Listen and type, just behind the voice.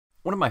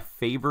One of my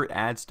favorite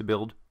ads to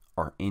build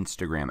are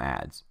Instagram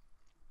ads.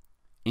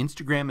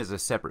 Instagram is a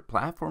separate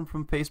platform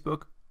from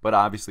Facebook, but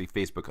obviously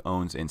Facebook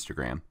owns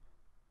Instagram.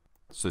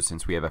 So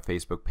since we have a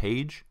Facebook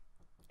page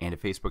and a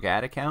Facebook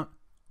ad account,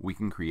 we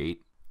can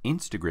create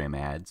Instagram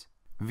ads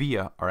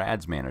via our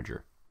ads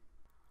manager.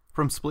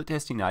 From split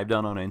testing I've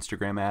done on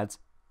Instagram ads,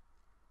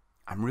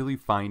 I'm really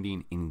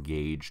finding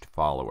engaged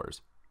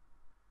followers,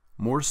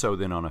 more so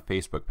than on a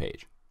Facebook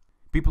page.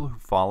 People who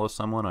follow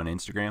someone on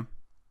Instagram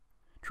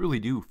truly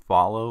do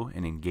follow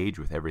and engage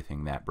with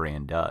everything that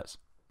brand does.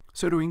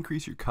 So to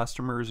increase your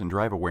customers and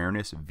drive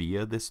awareness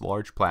via this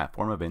large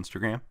platform of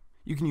Instagram,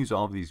 you can use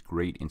all of these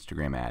great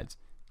Instagram ads,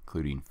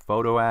 including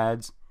photo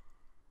ads,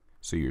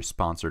 so your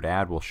sponsored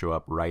ad will show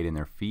up right in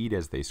their feed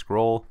as they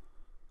scroll.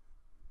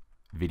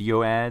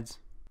 Video ads.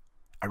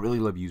 I really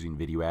love using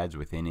video ads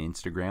within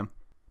Instagram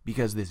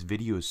because this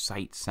video's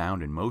sight,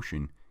 sound, and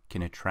motion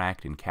can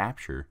attract and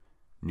capture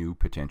new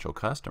potential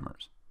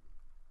customers.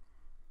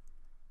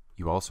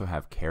 You also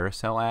have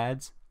carousel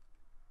ads,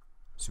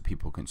 so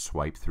people can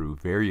swipe through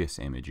various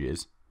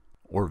images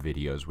or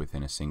videos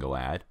within a single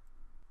ad.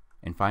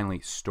 And finally,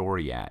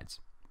 story ads.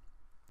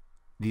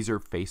 These are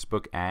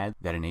Facebook ads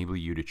that enable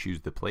you to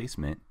choose the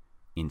placement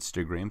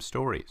Instagram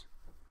stories.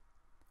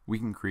 We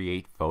can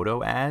create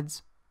photo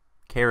ads,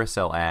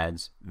 carousel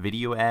ads,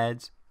 video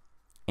ads,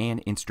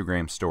 and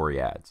Instagram story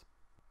ads.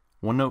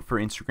 One note for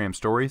Instagram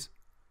stories,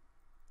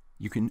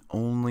 you can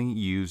only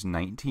use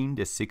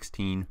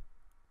 19:16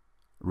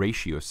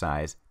 ratio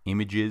size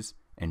images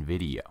and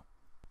video.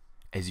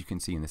 As you can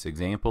see in this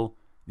example,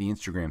 the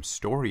Instagram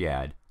story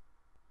ad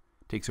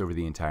takes over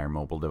the entire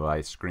mobile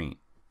device screen.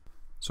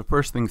 So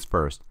first things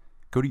first,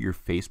 go to your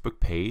Facebook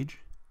page,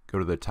 go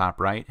to the top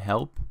right,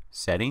 Help,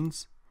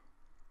 Settings,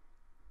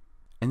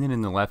 and then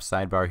in the left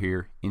sidebar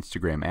here,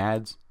 Instagram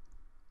ads.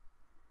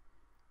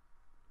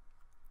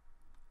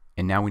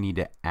 And now we need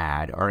to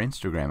add our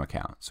Instagram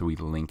account, so we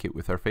link it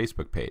with our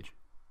Facebook page.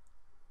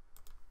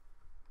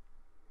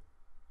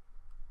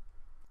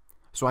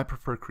 So I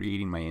prefer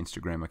creating my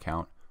Instagram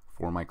account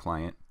for my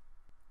client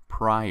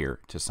prior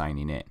to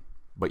signing in,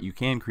 but you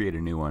can create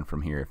a new one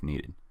from here if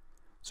needed.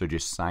 So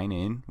just sign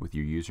in with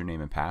your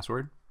username and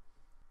password.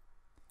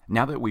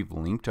 Now that we've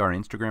linked our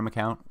Instagram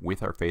account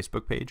with our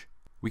Facebook page,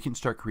 we can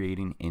start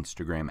creating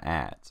Instagram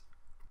ads.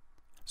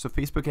 So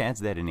Facebook ads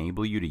that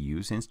enable you to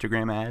use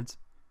Instagram ads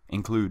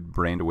include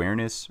brand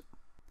awareness,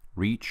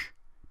 reach,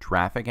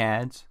 traffic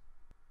ads,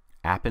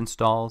 app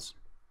installs,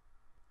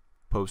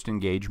 post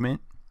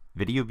engagement,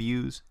 video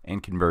views,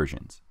 and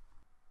conversions.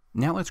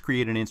 Now let's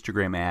create an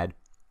Instagram ad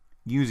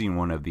using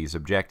one of these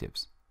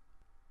objectives.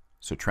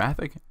 So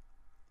traffic,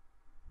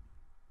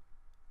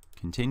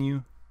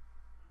 continue,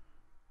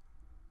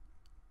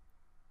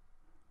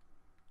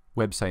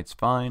 website's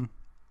fine.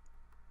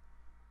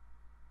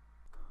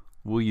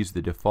 We'll use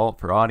the default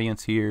for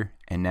audience here,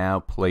 and now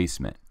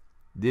placement.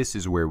 This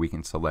is where we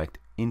can select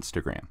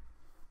Instagram.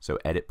 So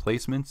edit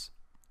placements.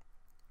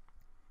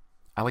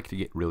 I like to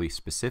get really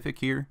specific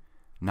here,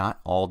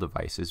 not all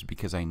devices,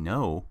 because I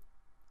know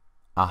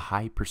a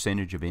high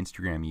percentage of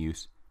Instagram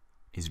use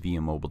is via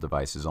mobile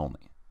devices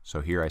only. So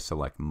here I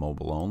select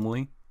mobile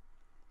only,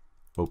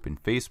 open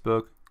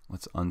Facebook,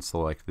 let's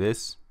unselect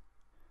this,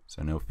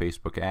 so no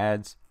Facebook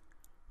ads,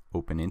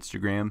 open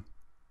Instagram,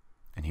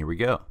 and here we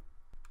go.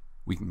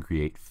 We can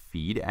create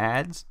feed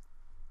ads.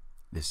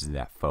 This is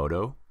that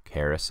photo,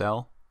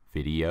 carousel,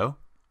 video,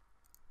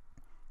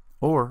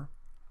 or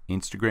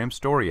Instagram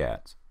story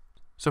ads.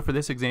 So for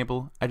this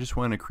example, I just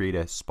want to create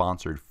a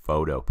sponsored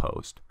photo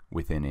post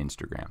within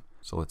Instagram.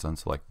 So let's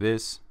unselect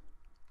this.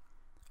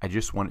 I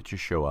just want it to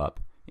show up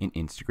in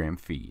Instagram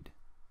feed.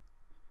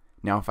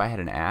 Now if I had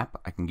an app,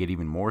 I can get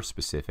even more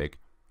specific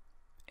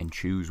and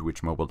choose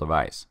which mobile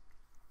device.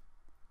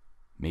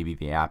 Maybe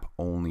the app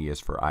only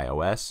is for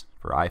iOS,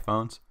 for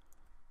iPhones.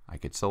 I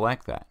could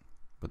select that,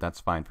 but that's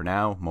fine for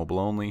now. Mobile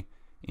only,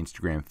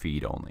 Instagram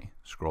feed only.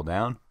 Scroll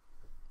down.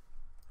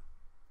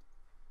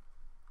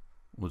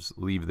 We'll just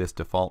leave this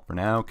default for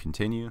now,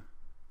 continue.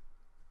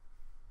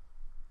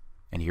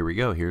 And here we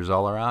go, here's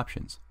all our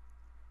options.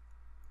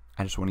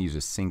 I just want to use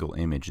a single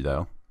image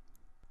though.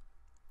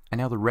 And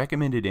now the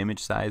recommended image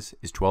size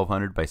is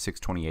 1200 by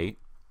 628,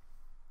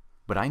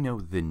 but I know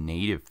the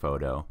native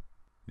photo,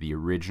 the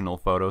original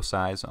photo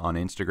size on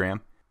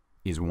Instagram,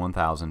 is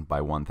 1000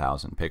 by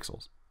 1000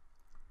 pixels.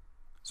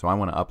 So I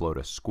want to upload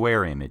a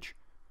square image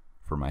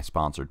for my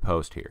sponsored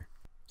post here.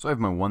 So I have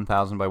my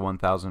 1000 by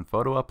 1000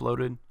 photo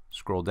uploaded,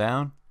 scroll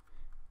down,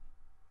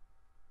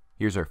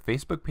 here's our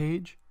Facebook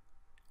page,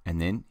 and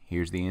then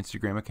here's the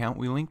Instagram account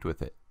we linked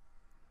with it.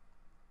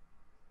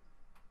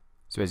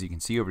 So as you can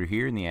see over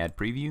here in the ad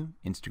preview,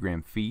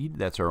 Instagram feed,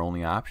 that's our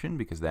only option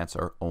because that's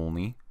our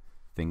only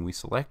thing we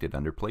selected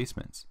under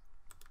placements.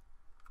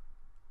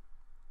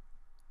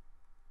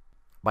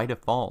 By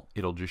default,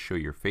 it'll just show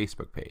your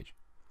Facebook page.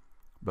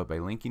 But by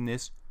linking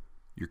this,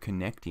 you're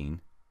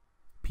connecting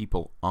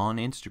people on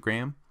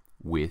Instagram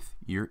with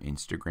your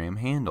Instagram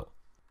handle.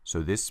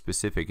 So this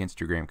specific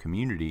Instagram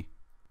community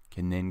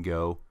can then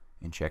go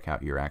and check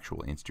out your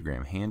actual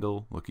Instagram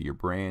handle, look at your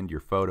brand, your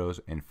photos,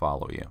 and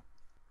follow you.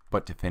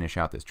 But to finish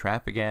out this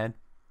traffic ad,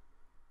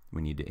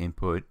 we need to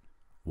input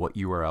what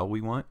URL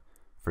we want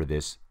for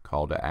this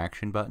call to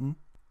action button,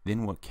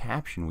 then what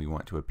caption we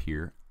want to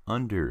appear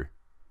under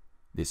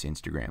this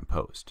Instagram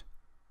post.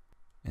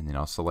 And then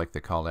I'll select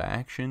the call to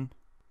action.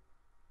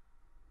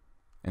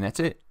 And that's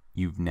it.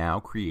 You've now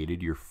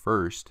created your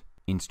first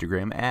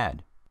Instagram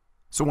ad.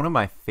 So one of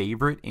my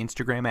favorite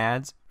Instagram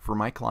ads for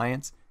my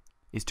clients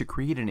is to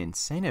create an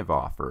incentive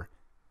offer,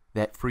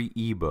 that free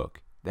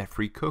ebook, that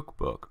free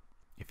cookbook,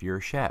 if you're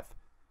a chef,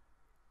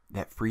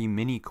 that free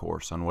mini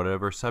course on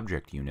whatever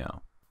subject you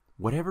know.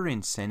 Whatever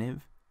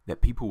incentive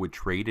that people would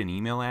trade an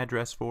email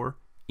address for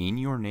in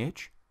your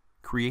niche,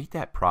 create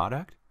that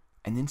product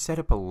and then set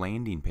up a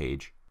landing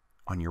page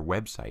on your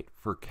website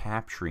for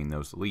capturing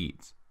those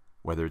leads,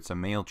 whether it's a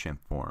MailChimp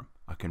form,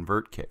 a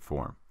ConvertKit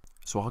form.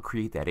 So I'll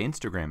create that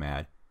Instagram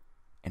ad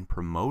and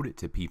promote it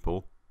to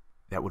people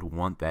that would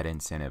want that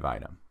incentive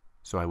item.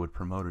 So I would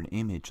promote an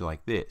image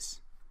like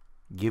this: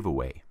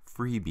 giveaway,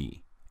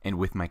 freebie, and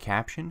with my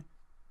caption,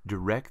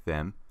 direct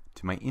them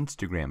to my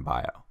Instagram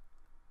bio.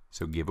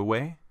 So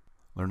giveaway,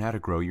 learn how to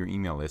grow your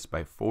email list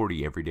by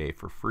 40 every day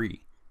for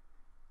free.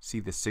 See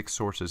the 6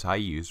 sources I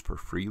use for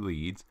free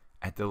leads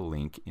at the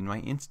link in my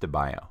Insta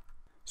bio.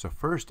 So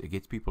first, it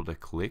gets people to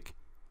click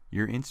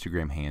your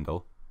Instagram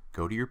handle,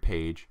 go to your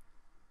page,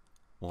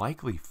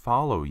 likely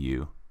follow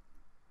you,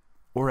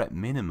 or at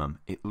minimum,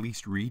 at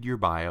least read your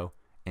bio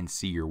and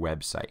see your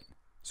website.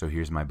 So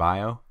here's my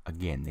bio.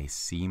 Again, they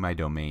see my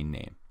domain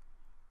name.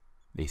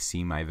 They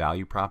see my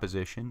value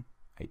proposition.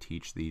 I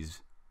teach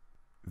these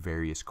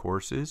various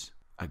courses.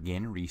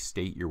 Again,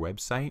 restate your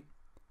website,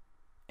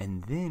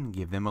 and then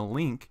give them a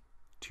link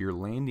to your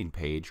landing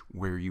page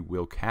where you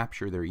will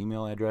capture their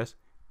email address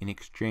in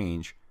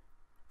exchange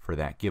for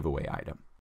that giveaway item.